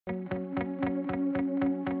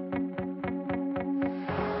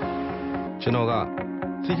ကျွန်တော်က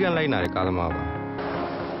စီကံလိုက်နာတဲ့ကားသမားပါ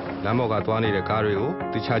လမ်းပေါ်ကသွားနေတဲ့ကားတွေကို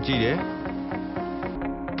တခြားကြည့်တယ်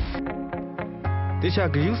တခြား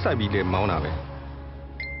ဂရုစိုက်ပြီးလဲမောင်းတာပဲ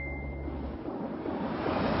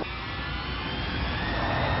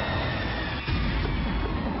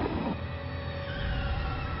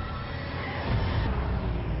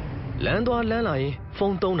လမ်းသွားလမ်းလာရင်ဖု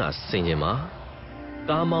န်းသုံးတာစင်ကြင်ပါ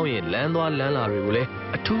ကားမောင်းရင်လမ်းသွားလမ်းလာတွေကိုလည်း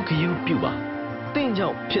အထူးဂရုပြုပါတင့်ကြော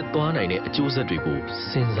င့်ဖြစ်သွားနိုင်တဲ့အကျိုးဆက်တွေကို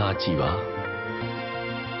စဉ်းစားကြည့်ပါ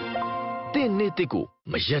တင့်နေ့တစ်ကို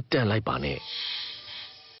မရက်တန့်လိုက်ပါနဲ့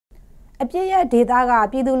အပြည့်ရဲ့ဒေတာက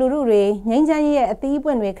ပြည်သူလူထုတွေငြိမ်းချမ်းရေးရဲ့အသီးအပွ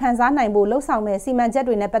င့်တွေခန်းစားနိုင်ဖို့လှုံ့ဆော်မဲ့စီမံချက်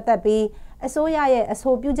တွေနဲ့ပတ်သက်ပြီးအစိုးရရဲ့အ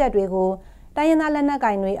ဆိုပြုချက်တွေကိုတိုင်းရင်းသားလက်နက်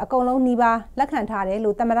ကိုင်တွေအကုန်လုံးနှီးပါလက်ခံထားတယ်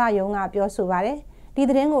လို့သမ္မတရုံးကပြောဆိုပါတယ်ဒီ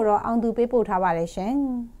သတင်းကိုတော့အောင်သူပေးပို့ထားပါတယ်ရှင်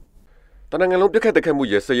တနင်္ဂနွေလုံးပြက်ခတ်တက်ခတ်မှု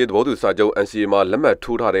ရဲ့စရေးသဘောတူစာချုပ် NCA မှာလက်မှတ်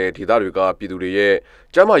ထိုးထားတဲ့ဒေသတွေကပြည်သူတွေရဲ့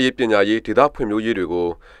ကျန်းမာရေးပညာရေးဒေသဖွံ့ဖြိုးရေးတွေကို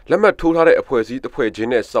လက်မှတ်ထိုးထားတဲ့အဖွဲ့အစည်းတစ်ဖွဲ့ချ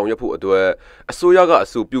င်းနဲ့ဆောင်ရွက်ဖို့အတွက်အစိုးရကအ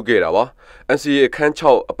ဆိုပြုခဲ့တာပါ NCA အခန်း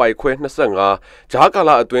6အပိုက်ခွဲ25ဂျားကာလ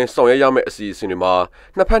အတွင်းဆောင်ရွက်ရမယ့်အစီအစဉ်တွေမှာ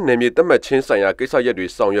နှစ်ဖက်နယ်မြေသတ်မှတ်ခြင်းဆိုင်ရာကိစ္စရပ်တွေ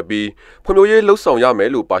ဆောင်ရွက်ပြီးဖွံ့ဖြိုးရေးလှုပ်ဆောင်ရမယ်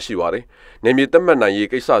လို့ပါရှိပါတယ်နယ်မြေသတ်မှတ်နိုင်ရေး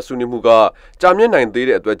ကိစ္စဆွေးနွေးမှုကကြာမြင့်နိုင်သေး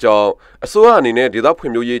တဲ့အတွက်ကြောင့်အစိုးရအနေနဲ့ဒေသ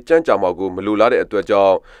ဖွံ့ဖြိုးရေးကြမ်းကြာမှာကိုမလိုလားတဲ့အတွက်ကြော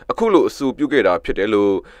င့်အခုလိုအဆိုပြုခဲ့တာဖြစ်တယ်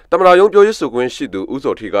လို့သမ္မတရုံးပြောရေးဆိုခွင့်ရှိသူဦး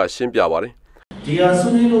စောထေးကရှင်းပြပါတယ်ဒီဟာ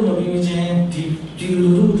ဆွေးနွေးလို့မပြီးမချင်းဒီပြည်လူ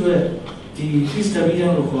ထုအတွက်ဒီ Christian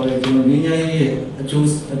လို့ခေါ်တဲ့ဒီငញ្ញရဲ့အ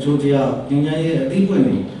ကျိုးတရားငញ្ញရဲ့အသိပွင့်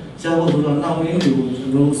တွေရှားဖို့ဆိုတော့နောက်ရင်းတွေကိုကျွ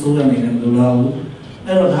န်တော်စိုးရနေတယ်မလိုလားဘူး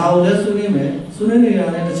အဲ့တော့ဒါကိုလည်းဆွေးနွေးမယ်ဆွေးနွေးနေတာ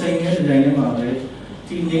နဲ့တစ်ချိန်နဲ့တစ်ချိန်နဲ့မှာပဲ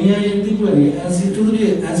ဒီငញ្ញရဲ့အသိပွင့်တွေ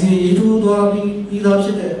NCA ရေးထိုးသွားပြီးသားဖြ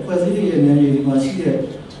စ်တဲ့အဖွဲ့အစည်းတွေရဲ့နေရာတွေမှာရှိတဲ့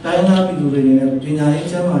တိုင်းသားပြည်သူတွေနဲ့ပညာရေး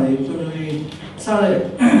ကျန်းမာရေးဖွံ့ဖြိုးရေးစတဲ့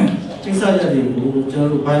ကိစ္စရပ်တွေကိုကျွန်တော်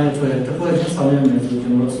တို့ bilateral တစ်ဖွဲ့ချင်းဆောင်ရွက်မယ်ဆိုကျွ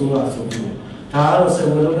န်တော်တို့အစိုးရအဆိုပြုဒါကတော့စေ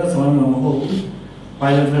ဝလုံးနဲ့ဆောင်ရွက်မှာမဟုတ်ဘူး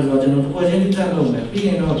bilateral ဆိုကျွန်တော်တစ်ဖွဲ့ချင်းတိကျလုပ်မယ်ပြီးရ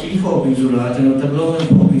င်တော့ D4B ဆိုတာကျွန်တော် development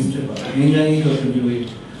for peace ဖြစ်ပါတယ်ငញ្ញရေးတို့ဖွံ့ဖြိုးရေး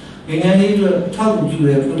ငញ្ញရေးတို့ထောက်ကူပြု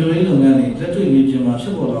တဲ့ဖွံ့ဖြိုးရေးလုပ်ငန်းတွေလက်တွေ့ရေးပြင်မှာဖြ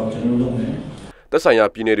စ်ပေါ်လာအောင်ကျွန်တော်လုပ်မယ်သက်ဆိုင်ရာ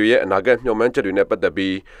ပြည်နယ်တွေရဲ့အနာဂတ်မျှော်မှန်းချက်တွေနဲ့ပတ်သက်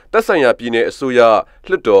ပြီးသက်ဆိုင်ရာပြည်နယ်အစိုးရ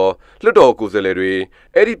လွှတ်တော်ကိုယ်စားလှယ်တွေ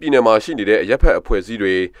အဲ့ဒီပြည်နယ်မှာရှိနေတဲ့အရက်ဖက်အဖွဲ့အစည်း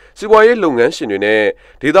တွေစီးပွားရေးလုပ်ငန်းရှင်တွေနဲ့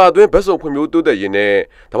ဒေသအတွင်းဗတ်စုံဖွံ့ဖြိုးတိုးတက်ရေးနဲ့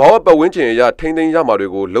တဘာဝပတ်ဝန်းကျင်အရာထိန်းသိမ်းရမှာတွေ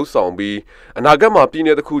ကိုလှုံ့ဆော်ပြီးအနာဂတ်မှာပြည်န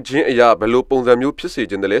ယ်တစ်ခုချင်းအရာဘယ်လိုပုံစံမျိုးဖြစ်စေ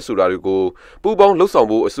ချင်တယ်လဲဆိုတာတွေကိုပူးပေါင်းလှုံ့ဆော်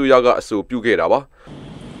ဖို့အစိုးရကအဆိုပြုခဲ့တာပါ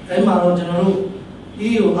အဲ့မှာတော့ကျွန်တော်တို့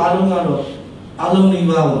EU အားလုံးကတော့အားလုံးနေ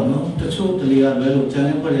ပါပေါ့နော်တချို့တလေကလွဲလို့ကျန်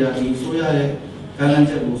တဲ့ဖွဲ့တွေကဒီအစိုးရရဲ့ကမ်းလှမ်း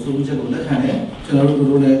ချက်ကိုစိုးချက်ကိုလက်ခံတယ်ကျွန်တော်တို့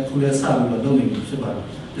တို့လည်းခုလည်းစပြီးတော့လုပ်နေပြီဖြစ်ပါတယ်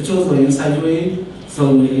တချို့ဆိုရင်စိုက်ပျိုးရေးစုံ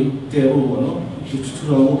တွေတည်ဖို့ပေါ့နော်ဒီထူ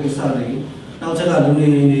ထောင်ဖို့ကိစ္စတွေနောက်ချက်ကလူနေ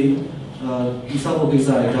တွေဒီဆောက်ဖို့ကိစ္စ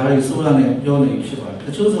တွေဒါတွေစိုးရနဲ့ပြောနေပြီဖြစ်ပါတယ်တ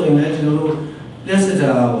ချို့ဆိုရင်လည်းကျွန်တော်တို့လက်စစ်တာ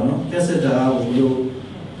ပေါ့နော်လက်စစ်တာကိုဘယ်လို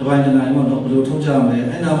တပိုင်းတိုင်းပေါ့နော်ဘယ်လိုထုံးကြမလဲ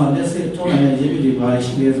အဲ့နာမှာလက်စစ်ထုံးနိုင်တဲ့ရေးပြည်တွေဘာ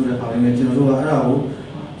ရှိလဲဆိုတဲ့ဟာတွေနဲ့ကျွန်တော်တို့ကအဲ့ဒါကို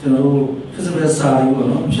ကျွန်တော်တို့ physical စာရီပေါ့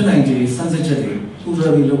နော်ဖြစ်နိုင်ခြေစမ်းစစ်ချက်တွေပူ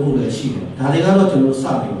ဇော်ပြီးလုပ်ဖို့လည်းရှိတယ်ဒါတွေကတော့ကျွန်တော်တို့စ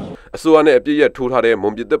ပြီးပါအစိုးရနဲ့အပြည့်ရထိုးထားတဲ့မွ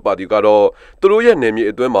န်ပြည်သက်ပါတီကတော့သူတို့ရဲ့နယ်မြေ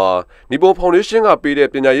အတွင်းမှာနီပေါ်ဖောင်ဒေးရှင်းကပေးတဲ့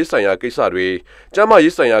ပညာရေးဆိုင်ရာကိစ္စတွေကျန်းမာ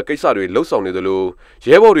ရေးဆိုင်ရာကိစ္စတွေလှုပ်ဆောင်နေသလို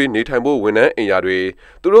ရဲဘော်တွေနေထိုင်ဖို့ဝန်ထမ်းအိမ်ယာတွေ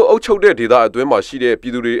သူတို့အုပ်ချုပ်တဲ့ဒေသအတွင်းမှာရှိတဲ့ပြ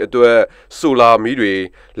ည်သူတွေအတွက်ဆိုလာမီးတွေ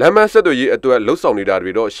လမ်းမဆက်သွယ်ရေးအတွက်လှုပ်ဆောင်နေတာ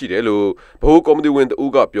တွေတော့ရှိတယ်လို့ဗဟိုကော်မတီဝင်တ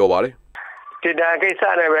ဦးကပြောပါတယ်ဒီဒါကိစ္စ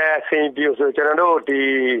နဲ့ပဲအစဉ်ပြုဆိုကျွန်တော်တို့ဒီ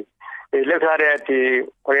လောက်ထားတဲ့ဒီ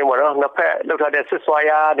ခေါင်းပေါ်တော့နှစ်ဖက်လောက်ထားတဲ့ဆွဆွာ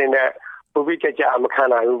ရနေတဲ့ပူပြီးကြမခံ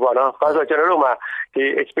နိုင်ဘူးပေါ့နော်။ဘာလို့ဆိုကျွန်တော်တို့မှာဒီ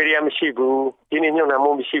experience မရှိဘူးဒီနေ့ညွှန်နှံ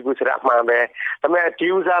မှုမရှိဘူးဆိုတာအမှန်ပဲ။ဒါပေမဲ့ဒီ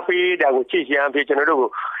ဥစားပေးတာကိုကြည့်ရအောင်ဖြစ်ကျွန်တော်တို့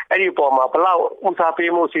အဲ့ဒီပေါ်မှာဘလောက်ဥစား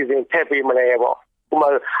ပေးမှုစီစဉ်ထည့်ပေးမလဲပေါ့။ဥပမာ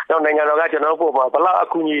တော့နိုင်ငံတော်ကကျွန်တော်တို့ပေါ်မှာဘလောက်အ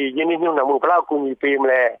ကူအညီရင်းနှီးမြှုပ်နှံမှုဘလောက်အကူအညီပေးမ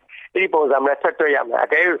လဲ။အဲ့ဒီပုံစံနဲ့ဆက်တွေ့ရမယ်။အ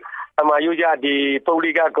ကဲအမှယူကြဒီပုဂ္ဂ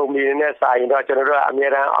လိကကုမ္ပဏီတွေနဲ့စာရင်တော့ကျွန်တော်တို့ကအ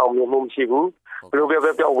များအားအောင်မြင်မှုမရှိဘူး။ဘယ်လိုပဲ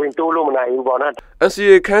ဝင်တိုးလို့မနိုင်ဘူးပေါ့နော်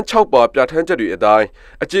NCA ခန်း6ပါပြဋ္ဌာန်းချက်တွေအတိုင်း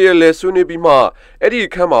အကြေအလည်ဆွေးနွေးပြီးမှအဲ့ဒီ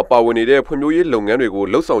အခန်းမှာပါဝင်နေတဲ့ဖွံ့ဖြိုးရေးလုပ်ငန်းတွေကို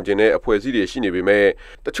လှုပ်ဆောင်ခြင်းတဲ့အဖွဲ့အစည်းတွေရှိနေပေမဲ့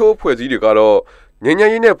တချို့အဖွဲ့အစည်းတွေကတော့ငញ្ញ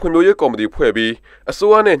ရေးနဲ့ဖွံ့ဖြိုးရေးကော်မတီဖွဲ့ပြီးအ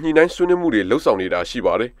စိုးရနဲ့ညှိနှိုင်းဆွေးနွေးမှုတွေလှုပ်ဆောင်နေတာရှိ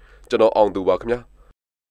ပါတယ်ကျွန်တော်အောင်သူပါခင်ဗျာ